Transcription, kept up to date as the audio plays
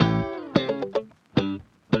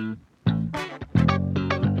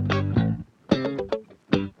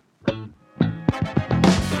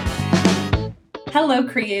Hello,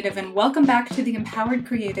 creative, and welcome back to the Empowered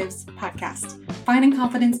Creatives podcast, finding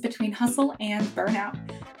confidence between hustle and burnout.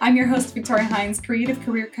 I'm your host, Victoria Hines, creative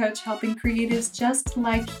career coach, helping creatives just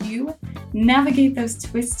like you navigate those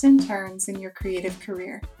twists and turns in your creative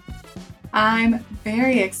career. I'm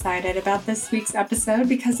very excited about this week's episode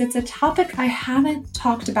because it's a topic I haven't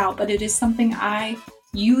talked about, but it is something I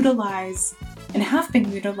utilize and have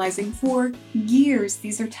been utilizing for years.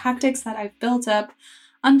 These are tactics that I've built up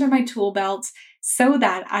under my tool belt so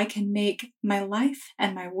that I can make my life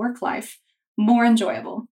and my work life more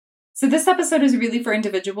enjoyable. So this episode is really for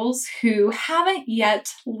individuals who haven't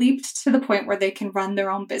yet leaped to the point where they can run their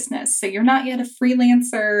own business. So you're not yet a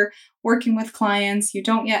freelancer working with clients. You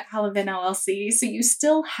don't yet have an LLC. So you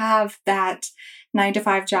still have that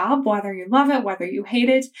 9-to-5 job, whether you love it, whether you hate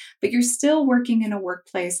it, but you're still working in a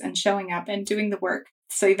workplace and showing up and doing the work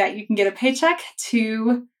so that you can get a paycheck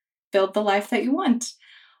to build the life that you want.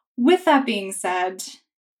 With that being said,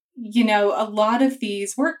 a lot of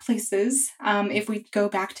these workplaces, if we go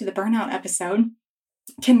back to the burnout episode,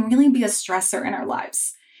 can really be a stressor in our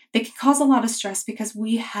lives. They can cause a lot of stress because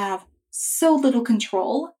we have so little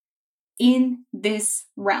control in this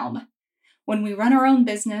realm. When we run our own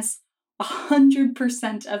business,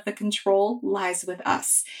 100% of the control lies with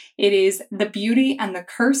us. It is the beauty and the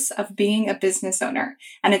curse of being a business owner.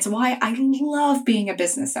 And it's why I love being a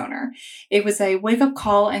business owner. It was a wake-up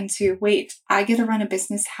call into, wait, I get to run a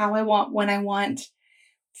business how I want, when I want,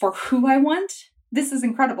 for who I want. This is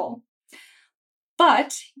incredible.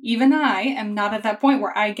 But even I am not at that point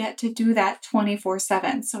where I get to do that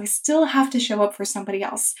 24/7. So I still have to show up for somebody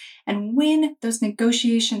else. And when those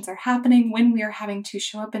negotiations are happening, when we are having to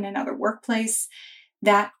show up in another workplace,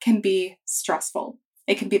 that can be stressful.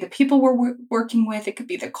 It could be the people we're working with. It could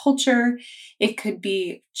be the culture. It could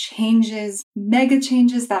be changes, mega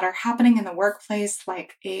changes that are happening in the workplace,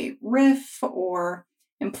 like a RIF or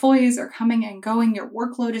employees are coming and going. Your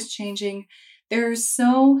workload is changing. There are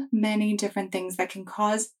so many different things that can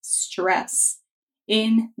cause stress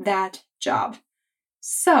in that job.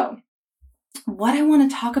 So, what I want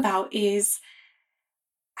to talk about is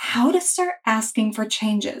how to start asking for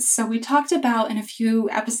changes. So, we talked about in a few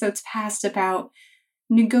episodes past about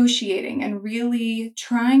negotiating and really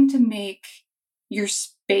trying to make your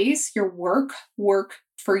space, your work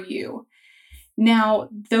for you. Now,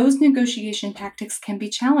 those negotiation tactics can be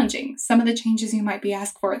challenging. Some of the changes you might be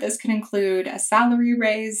asked for, this could include a salary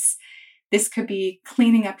raise. This could be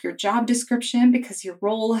cleaning up your job description because your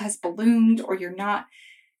role has ballooned or you're not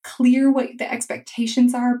clear what the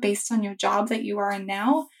expectations are based on your job that you are in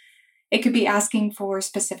now. It could be asking for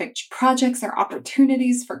specific projects or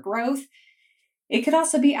opportunities for growth. It could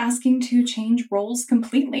also be asking to change roles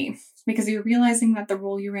completely because you're realizing that the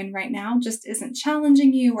role you're in right now just isn't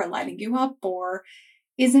challenging you or lighting you up or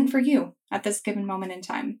isn't for you at this given moment in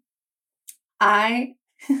time.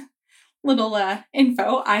 Little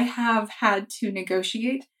info, I have had to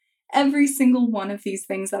negotiate every single one of these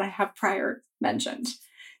things that I have prior mentioned.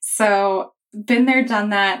 So been there, done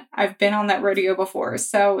that. I've been on that rodeo before.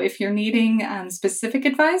 So if you're needing specific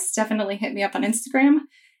advice, definitely hit me up on Instagram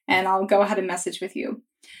and I'll go ahead and message with you.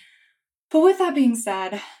 But with that being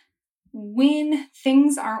said, when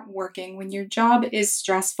things aren't working, when your job is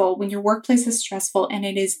stressful, when your workplace is stressful and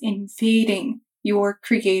it is invading your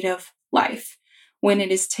creative life, when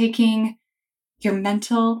it is taking your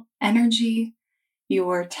mental energy,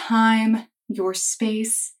 your time, your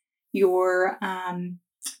space, your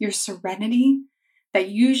serenity that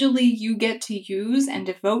usually you get to use and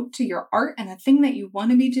devote to your art and the thing that you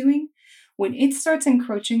want to be doing, when it starts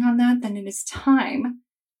encroaching on that, then it is time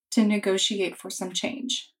to negotiate for some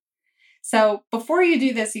change. So before you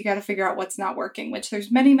do this, you got to figure out what's not working, which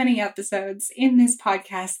there's many, many episodes in this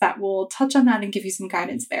podcast that will touch on that and give you some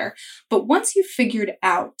guidance there. But once you've figured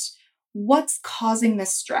out what's causing the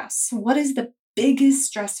stress, what is the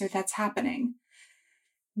biggest stressor that's happening,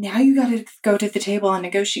 now you got to go to the table and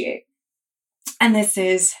negotiate. And this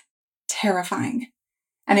is terrifying.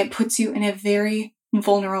 And it puts you in a very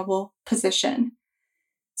vulnerable position.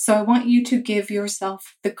 So I want you to give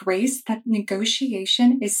yourself the grace that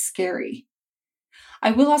negotiation is scary.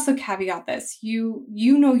 I will also caveat this. You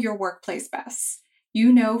know your workplace best.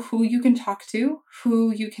 You know who you can talk to,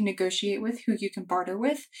 who you can negotiate with, who you can barter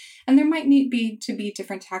with. And there might need to be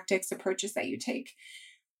different tactics, approaches that you take.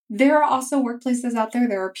 There are also workplaces out there.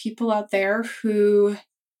 There are people out there who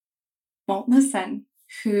won't listen,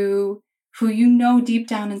 who deep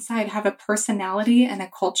down inside have a personality and a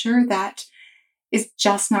culture that is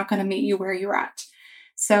just not going to meet you where you're at.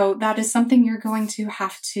 So that is something you're going to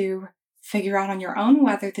have to figure out on your own,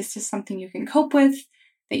 whether this is something you can cope with,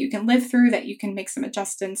 that you can live through, that you can make some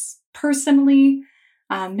adjustments personally,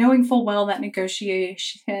 knowing full well that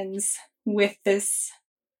negotiations with this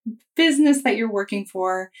business that you're working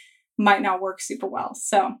for might not work super well.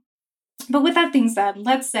 So, but with that being said,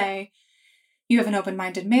 let's say you have an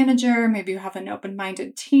open-minded manager, maybe you have an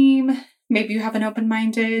open-minded team, maybe you have an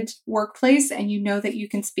open-minded workplace, and you know that you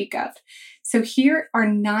can speak up. So here are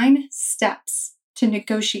 9 steps to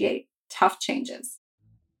negotiate tough changes.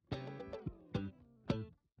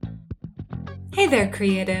 Hey there,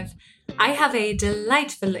 creative. I have a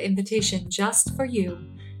delightful invitation just for you.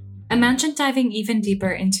 Imagine diving even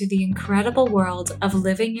deeper into the incredible world of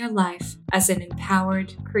living your life as an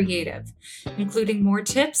empowered creative, including more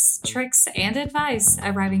tips, tricks, and advice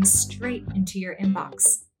arriving straight into your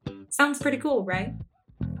inbox. Sounds pretty cool, right?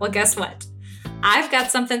 Well, guess what? I've got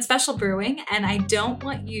something special brewing, and I don't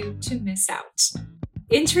want you to miss out.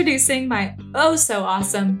 Introducing my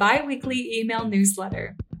oh-so-awesome bi-weekly email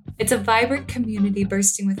newsletter. It's a vibrant community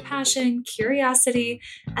bursting with passion, curiosity,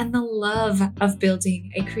 and the love of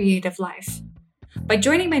building a creative life. By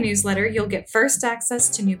joining my newsletter, you'll get first access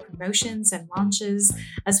to new promotions and launches,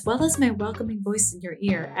 as well as my welcoming voice in your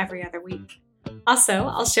ear every other week. Also,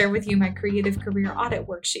 I'll share with you my creative career audit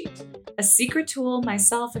worksheet, a secret tool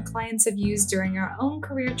myself and clients have used during our own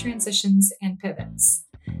career transitions and pivots.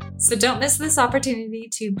 So don't miss this opportunity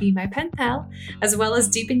to be my pen pal, as well as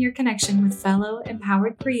deepen your connection with fellow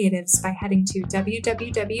empowered creatives by heading to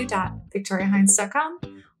www.victoriahines.com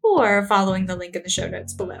or following the link in the show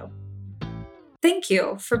notes below. Thank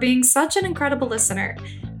you for being such an incredible listener,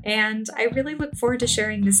 and I really look forward to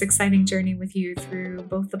sharing this exciting journey with you through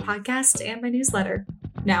both the podcast and my newsletter.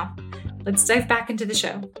 Now, let's dive back into the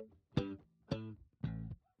show. All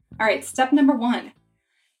right, step number 1.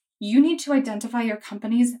 You need to identify your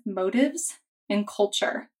company's motives and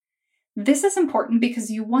culture. This is important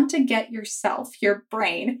because you want to get yourself, your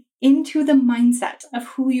brain, into the mindset of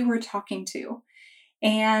who you are talking to.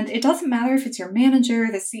 And it doesn't matter if it's your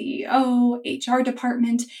manager, the CEO, HR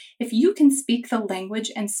department. If you can speak the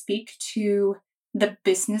language and speak to the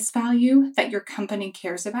business value that your company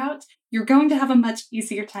cares about, you're going to have a much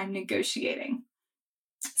easier time negotiating.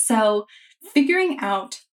 So figuring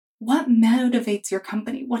out what motivates your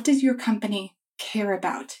company, what does your company care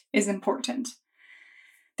about, is important.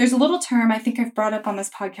 There's a little term I think I've brought up on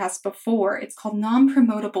this podcast before. It's called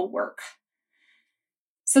non-promotable work.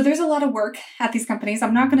 So there's a lot of work at these companies.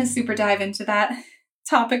 I'm not going to super dive into that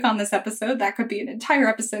topic on this episode. That could be an entire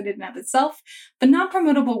episode in and of itself. But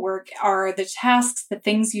non-promotable work are the tasks, the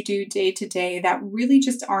things you do day to day that really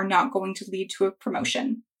just are not going to lead to a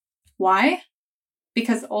promotion. Why?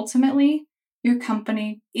 Because ultimately, your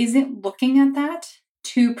company isn't looking at that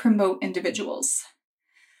to promote individuals.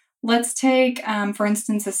 Let's take, for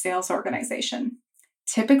instance, a sales organization.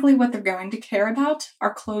 Typically, what they're going to care about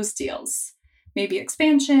are closed deals, maybe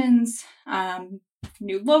expansions,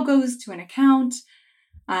 new logos to an account.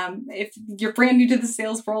 If you're brand new to the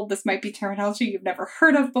sales world, this might be terminology you've never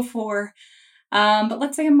heard of before. But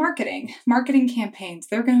let's say in marketing campaigns,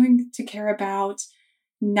 they're going to care about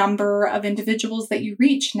number of individuals that you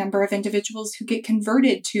reach, number of individuals who get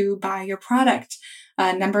converted to buy your product,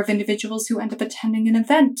 number of individuals who end up attending an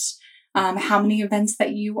event, how many events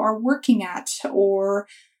that you are working at, or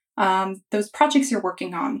those projects you're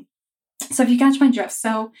working on. So if you catch my drift,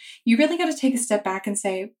 so you really got to take a step back and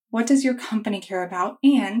say, what does your company care about?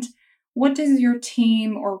 And what does your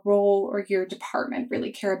team or role or your department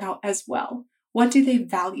really care about as well? What do they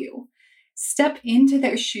value? Step into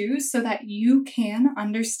their shoes so that you can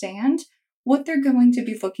understand what they're going to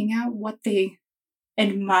be looking at, what they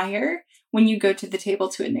admire when you go to the table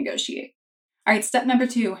to negotiate. All right, step number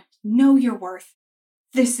 2, know your worth.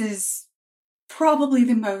 This is probably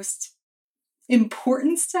the most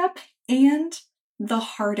important step and the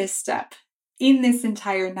hardest step in this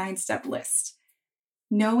entire 9-step list.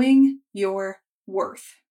 Knowing your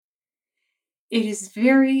worth. It is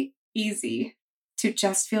very easy to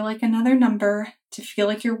just feel like another number, to feel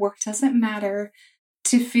like your work doesn't matter,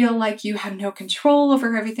 to feel like you have no control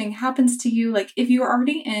over everything happens to you. Like if you're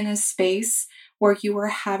already in a space where you are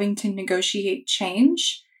having to negotiate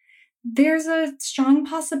change, there's a strong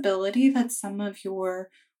possibility that some of your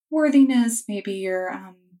worthiness, maybe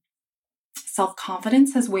your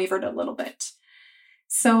self-confidence has wavered a little bit.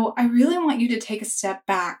 So I really want you to take a step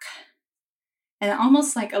back and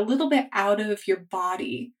almost like a little bit out of your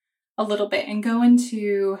body a little bit and go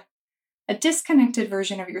into a disconnected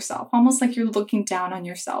version of yourself, almost like you're looking down on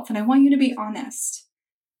yourself. And I want you to be honest.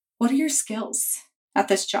 What are your skills at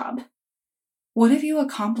this job? What have you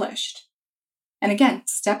accomplished? And again,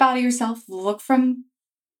 step out of yourself, look from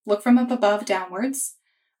up above downwards.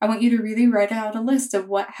 I want you to really write out a list of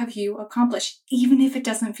what have you accomplished, even if it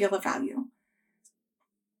doesn't feel of value.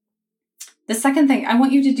 The second thing, I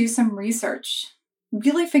want you to do some research.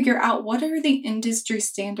 Really figure out what are the industry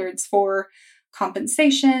standards for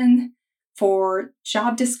compensation, for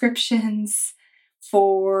job descriptions,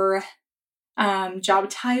 for job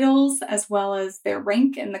titles, as well as their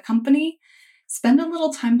rank in the company. Spend a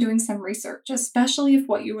little time doing some research, especially if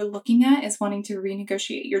what you were looking at is wanting to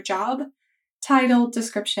renegotiate your job, title,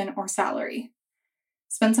 description, or salary.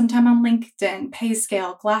 Spend some time on LinkedIn,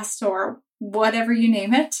 PayScale, Glassdoor, whatever you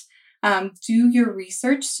name it. Do your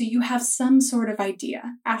research so you have some sort of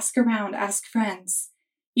idea. Ask around, ask friends,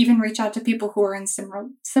 even reach out to people who are in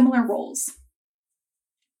similar roles.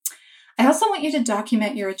 I also want you to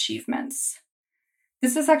document your achievements.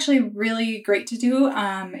 This is actually really great to do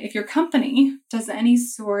if your company does any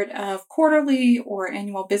sort of quarterly or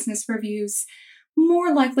annual business reviews.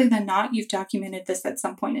 More likely than not, you've documented this at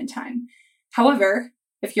some point in time. However,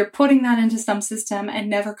 if you're putting that into some system and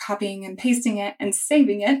never copying and pasting it and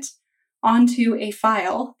saving it onto a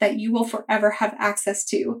file that you will forever have access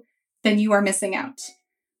to, then you are missing out.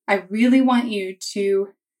 I really want you to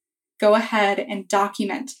go ahead and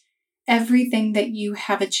document everything that you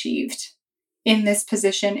have achieved in this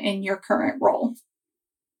position in your current role.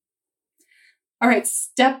 All right,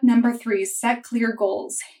 step number 3, set clear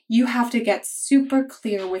goals. You have to get super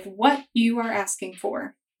clear with what you are asking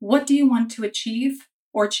for. What do you want to achieve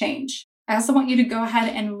or change? I also want you to go ahead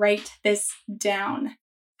and write this down.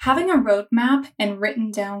 Having a roadmap and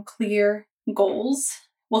written down clear goals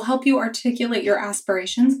will help you articulate your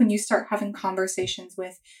aspirations when you start having conversations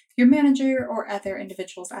with your manager or other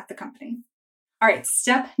individuals at the company. All right,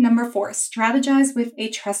 step number 4, strategize with a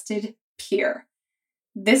trusted peer.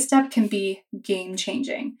 This step can be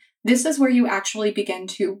game-changing. This is where you actually begin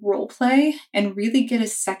to role play and really get a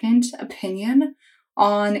second opinion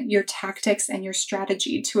on your tactics and your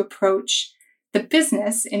strategy to approach the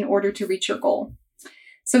business in order to reach your goal.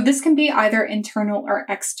 So this can be either internal or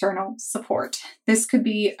external support. This could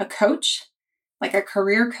be a coach, like a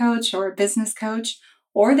career coach or a business coach,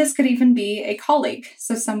 or this could even be a colleague,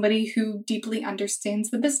 so somebody who deeply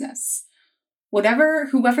understands the business.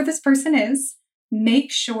 Whoever this person is,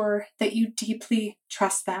 make sure that you deeply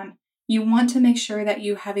trust them. You want to make sure that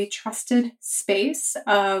you have a trusted space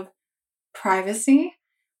of privacy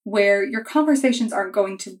where your conversations aren't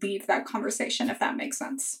going to leave that conversation, if that makes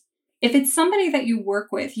sense. If it's somebody that you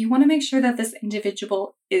work with, you want to make sure that this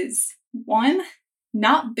individual is, 1,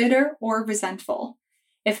 not bitter or resentful.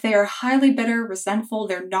 If they are highly bitter, resentful,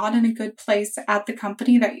 they're not in a good place at the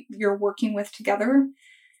company that you're working with together,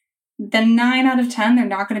 then 9 out of 10, they're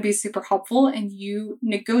not going to be super helpful in you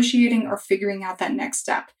negotiating or figuring out that next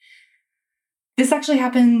step. This actually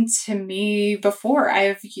happened to me before.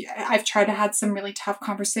 I've tried to have some really tough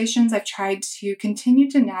conversations. I've tried to continue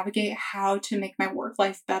to navigate how to make my work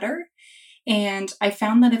life better. And I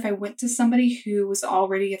found that if I went to somebody who was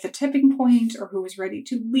already at the tipping point or who was ready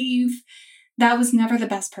to leave, that was never the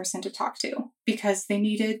best person to talk to because they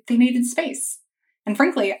needed space. And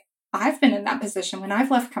frankly, I've been in that position when I've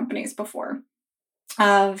left companies before.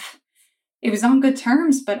 It was on good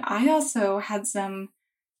terms, but I also had some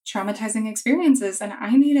traumatizing experiences and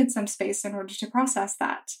I needed some space in order to process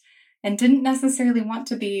that and didn't necessarily want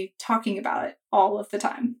to be talking about it all of the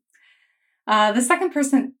time. The second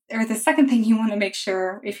thing you want to make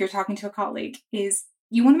sure if you're talking to a colleague is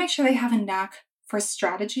you want to make sure they have a knack for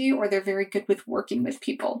strategy or they're very good with working with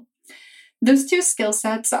people. Those 2 skill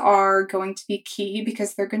sets are going to be key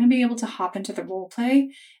because they're going to be able to hop into the role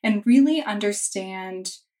play and really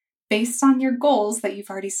understand, based on your goals that you've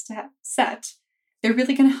already set, they're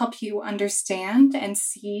really going to help you understand and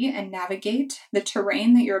see and navigate the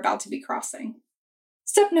terrain that you're about to be crossing.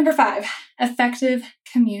 Step number 5, effective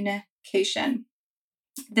communication.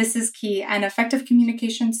 This is key, and effective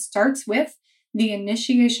communication starts with the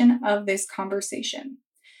initiation of this conversation.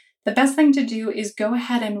 The best thing to do is go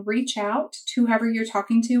ahead and reach out to whoever you're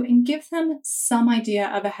talking to and give them some idea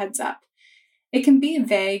of a heads up. It can be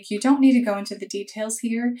vague. You don't need to go into the details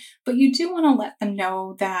here, but you do want to let them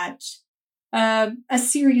know that a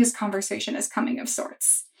serious conversation is coming of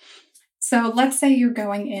sorts. So let's say you're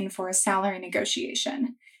going in for a salary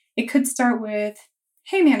negotiation. It could start with,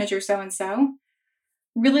 "Hey, manager so-and-so,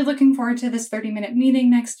 really looking forward to this 30-minute meeting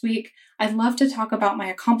next week. I'd love to talk about my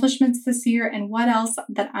accomplishments this year and what else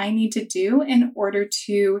that I need to do in order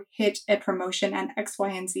to hit a promotion at X, Y,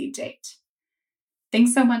 and Z date.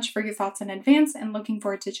 Thanks so much for your thoughts in advance and looking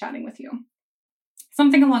forward to chatting with you."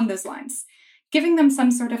 Something along those lines. Giving them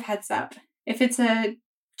some sort of heads up. If it's a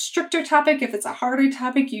stricter topic, if it's a harder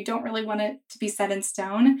topic, you don't really want it to be set in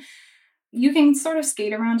stone. you can sort of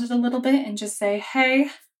skate around it a little bit and just say, hey,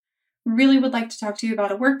 really would like to talk to you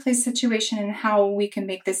about a workplace situation and how we can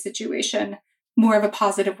make this situation more of a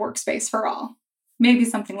positive workspace for all. Maybe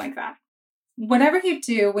something like that. Whatever you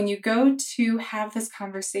do when you go to have this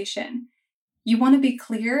conversation, you want to be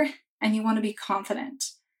clear and you want to be confident.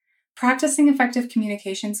 Practicing effective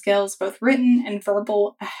communication skills, both written and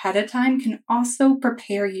verbal, ahead of time can also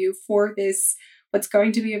prepare you for this, what's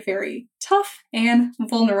going to be a very tough and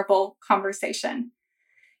vulnerable conversation.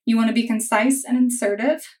 You want to be concise and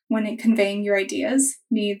assertive when conveying your ideas,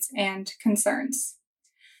 needs, and concerns.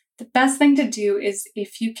 The best thing to do is,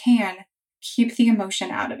 if you can, keep the emotion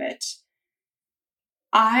out of it.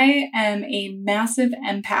 I am a massive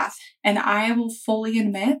empath, and I will fully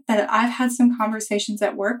admit that I've had some conversations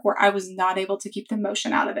at work where I was not able to keep the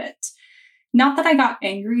emotion out of it. Not that I got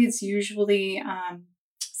angry, it's usually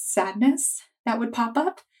sadness that would pop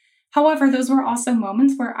up. However, those were also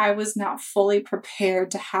moments where I was not fully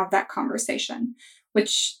prepared to have that conversation,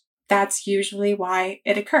 which that's usually why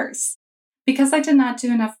it occurs. Because I did not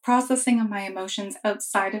do enough processing of my emotions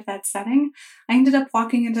outside of that setting, I ended up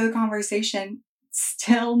walking into the conversation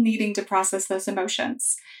still needing to process those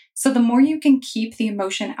emotions. So the more you can keep the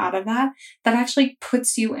emotion out of that actually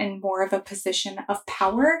puts you in more of a position of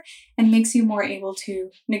power and makes you more able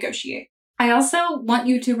to negotiate. I also want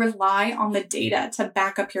you to rely on the data to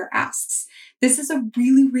back up your asks. This is a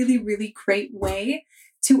really, really, really great way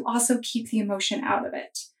to also keep the emotion out of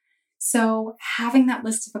it. So having that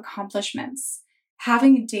list of accomplishments,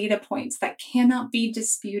 having data points that cannot be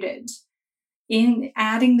disputed, in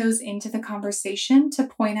adding those into the conversation to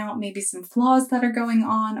point out maybe some flaws that are going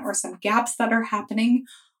on or some gaps that are happening,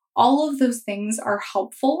 all of those things are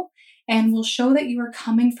helpful and will show that you are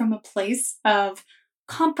coming from a place of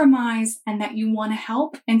compromise and that you want to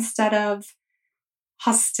help instead of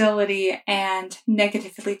hostility and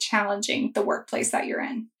negatively challenging the workplace that you're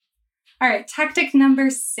in. All right, tactic number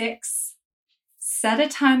 6, set a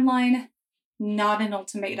timeline, not an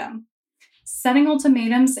ultimatum. Setting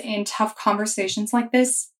ultimatums in tough conversations like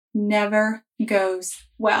this never goes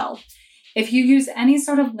well. If you use any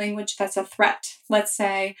sort of language that's a threat, let's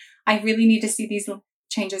say, I really need to see these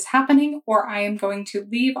changes happening, or I am going to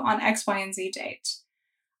leave on X, Y, and Z date.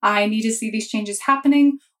 I need to see these changes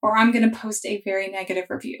happening, or I'm going to post a very negative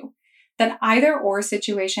review. That either or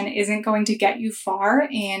situation isn't going to get you far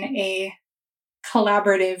in a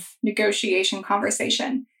collaborative negotiation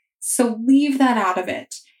conversation. So leave that out of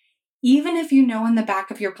it. Even if you know in the back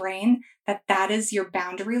of your brain that that is your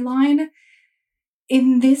boundary line,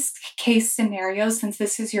 in this case scenario, since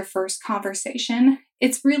this is your first conversation,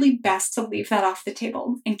 it's really best to leave that off the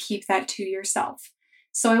table and keep that to yourself.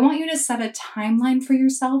 So I want you to set a timeline for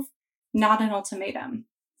yourself, not an ultimatum.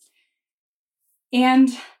 And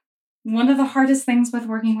one of the hardest things with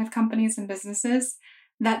working with companies and businesses,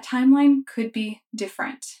 that timeline could be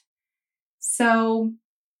different. So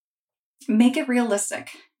make it realistic.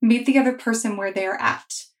 Meet the other person where they're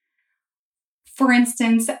at. For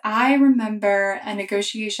instance, I remember a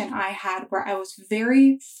negotiation I had where I was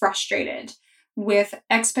very frustrated with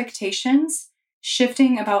expectations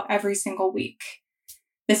shifting about every single week.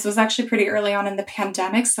 This was actually pretty early on in the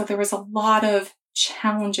pandemic, so there was a lot of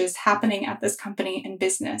challenges happening at this company and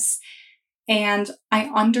business. And I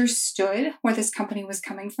understood where this company was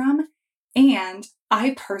coming from. And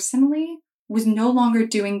I personally was no longer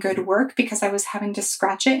doing good work because I was having to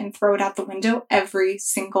scratch it and throw it out the window every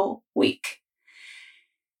single week.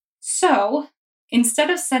 So instead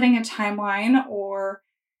of setting a timeline or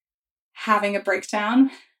having a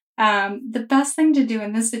breakdown, the best thing to do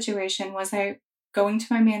in this situation was going to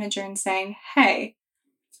my manager and saying, hey,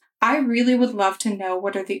 I really would love to know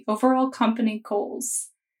what are the overall company goals,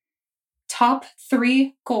 top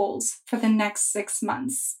 3 goals for the next 6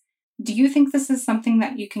 months. Do you think this is something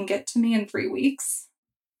that you can get to me in 3 weeks?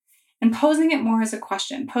 And posing it more as a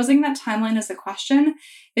question, posing that timeline as a question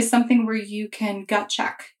is something where you can gut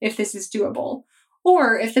check if this is doable,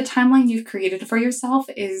 or if the timeline you've created for yourself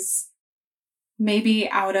is maybe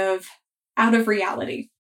out of reality.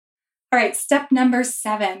 All right, step number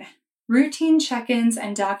 7, routine check-ins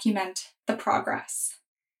and document the progress.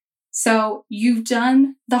 So you've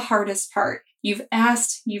done the hardest part. You've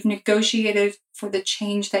asked, you've negotiated for the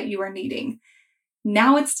change that you are needing.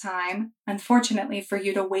 Now it's time, unfortunately, for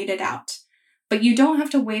you to wait it out. But you don't have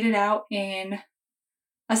to wait it out in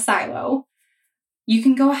a silo. You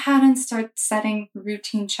can go ahead and start setting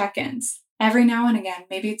routine check-ins every now and again.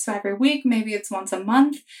 Maybe it's every week, maybe it's once a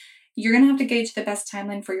month. You're going to have to gauge the best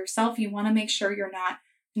timeline for yourself. You want to make sure you're not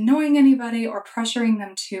annoying anybody or pressuring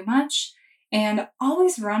them too much. And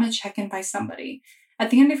always run a check-in by somebody. At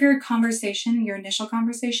the end of your conversation, your initial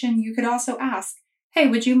conversation, you could also ask, hey,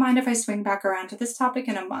 would you mind if I swing back around to this topic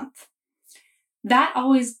in a month? That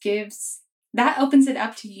opens it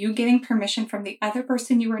up to you getting permission from the other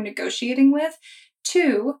person you were negotiating with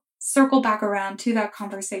to circle back around to that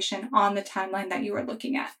conversation on the timeline that you were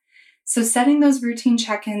looking at. So setting those routine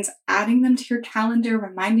check-ins, adding them to your calendar,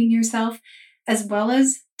 reminding yourself, as well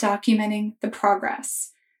as documenting the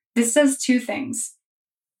progress. This does two things.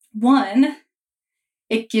 One,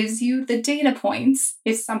 it gives you the data points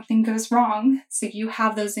if something goes wrong, so you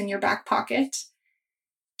have those in your back pocket.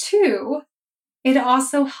 Two, it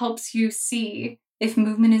also helps you see if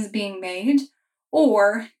movement is being made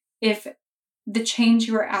or if the change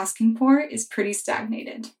you are asking for is pretty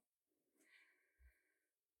stagnated.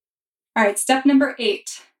 All right, step number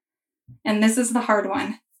 8, and this is the hard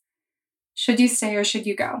one. Should you stay or should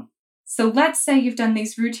you go? So let's say you've done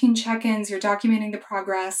these routine check-ins, you're documenting the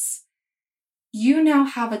progress. You now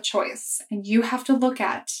have a choice, and you have to look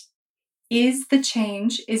at, is there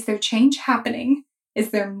change happening?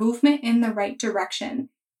 Is there movement in the right direction?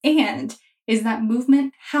 And is that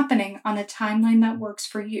movement happening on a timeline that works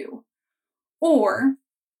for you? Or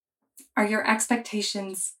are your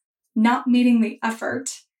expectations not meeting the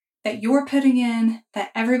effort that you're putting in,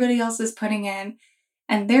 that everybody else is putting in,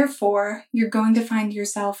 and therefore you're going to find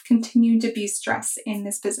yourself continuing to be stressed in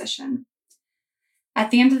this position? At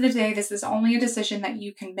the end of the day, this is only a decision that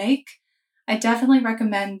you can make. I definitely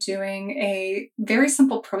recommend doing a very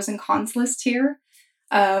simple pros and cons list here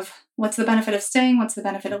of what's the benefit of staying, what's the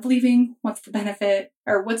benefit of leaving, what's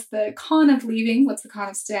the con of leaving, what's the con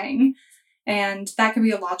of staying. And that can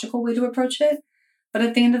be a logical way to approach it. But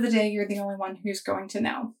at the end of the day, you're the only one who's going to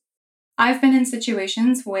know. I've been in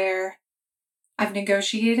situations where I've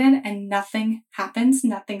negotiated and nothing happens,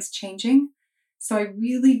 nothing's changing. So I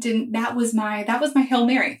really didn't, that was my Hail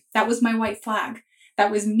Mary. That was my white flag. That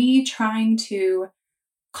was me trying to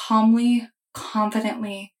calmly,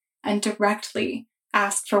 confidently, and directly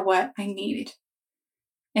ask for what I needed.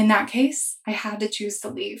 In that case, I had to choose to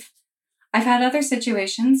leave. I've had other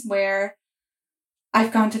situations where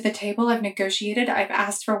I've gone to the table, I've negotiated, I've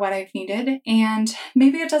asked for what I've needed, and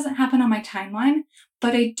maybe it doesn't happen on my timeline,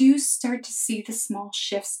 but I do start to see the small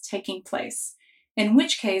shifts taking place. In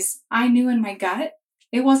which case, I knew in my gut,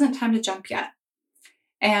 it wasn't time to jump yet.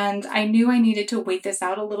 And I knew I needed to wait this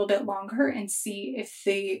out a little bit longer and see if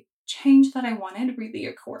the change that I wanted really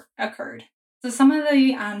occurred. So some of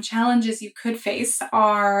the challenges you could face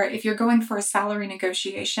are if you're going for a salary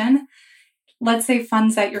negotiation, let's say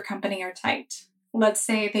funds at your company are tight. Let's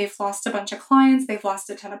say they've lost a bunch of clients, they've lost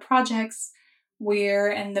a ton of projects,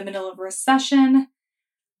 we're in the middle of a recession,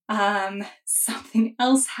 something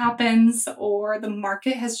else happens, or the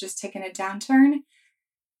market has just taken a downturn.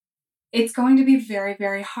 It's going to be very,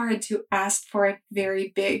 very hard to ask for a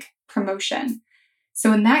very big promotion.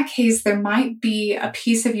 So in that case, there might be a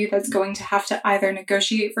piece of you that's going to have to either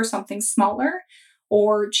negotiate for something smaller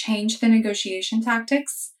or change the negotiation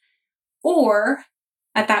tactics, or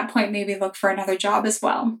at that point, maybe look for another job as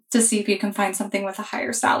well to see if you can find something with a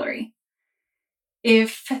higher salary.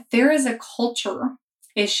 If there is a culture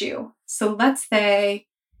issue, so let's say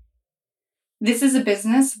this is a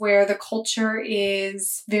business where the culture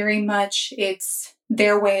is very much it's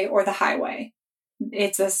their way or the highway.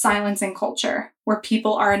 It's a silencing culture where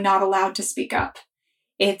people are not allowed to speak up.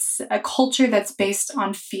 It's a culture that's based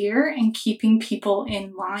on fear and keeping people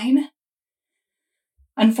in line.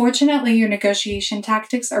 Unfortunately, your negotiation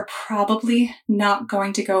tactics are probably not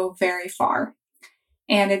going to go very far.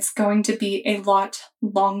 And it's going to be a lot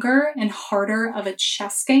longer and harder of a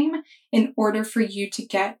chess game in order for you to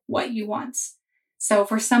get what you want. So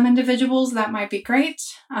for some individuals, that might be great.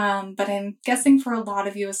 But I'm guessing for a lot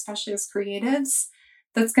of you, especially as creatives,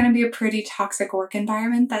 that's going to be a pretty toxic work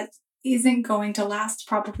environment that isn't going to last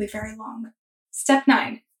probably very long. Step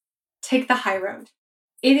 9, take the high road.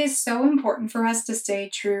 It is so important for us to stay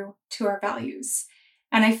true to our values.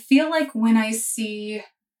 And I feel like when I see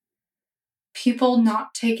people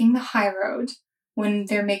not taking the high road when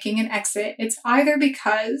they're making an exit, it's either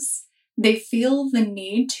because they feel the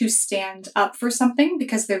need to stand up for something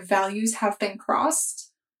because their values have been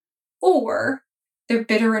crossed, or they're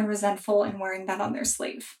bitter and resentful and wearing that on their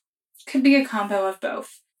sleeve. Could be a combo of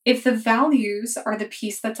both. If the values are the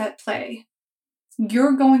piece that's at play,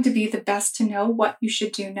 you're going to be the best to know what you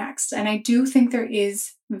should do next. And I do think there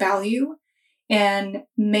is value in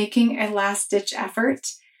making a last-ditch effort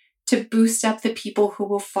to boost up the people who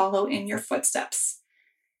will follow in your footsteps.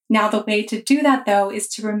 Now, the way to do that, though, is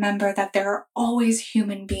to remember that there are always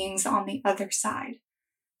human beings on the other side.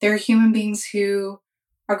 There are human beings who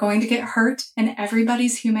are going to get hurt, and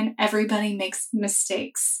everybody's human. Everybody makes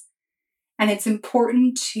mistakes. And it's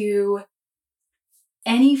important to,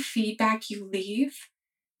 any feedback you leave,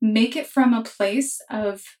 make it from a place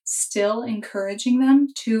of still encouraging them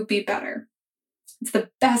to be better. It's the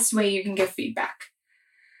best way you can give feedback.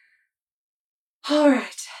 All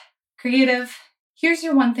right, creative, here's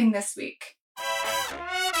your one thing this week.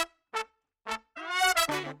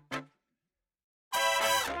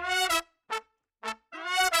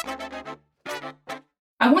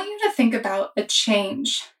 I want you to think about a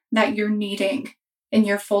change that you're needing in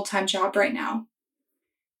your full-time job right now.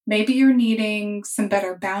 Maybe you're needing some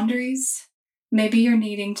better boundaries. Maybe you're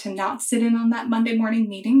needing to not sit in on that Monday morning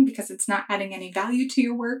meeting because it's not adding any value to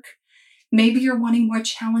your work. Maybe you're wanting more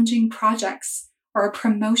challenging projects or a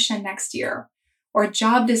promotion next year or a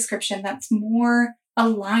job description that's more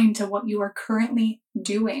aligned to what you are currently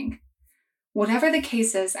doing. Whatever the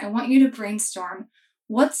case is, I want you to brainstorm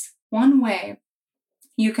what's one way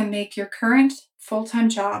you can make your current full-time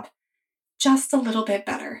job just a little bit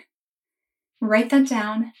better. Write that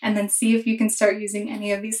down and then see if you can start using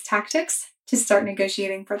any of these tactics to start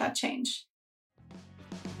negotiating for that change.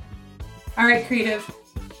 All right, creative.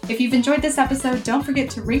 If you've enjoyed this episode, don't forget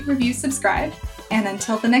to rate, review, subscribe, and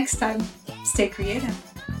until the next time, stay creative.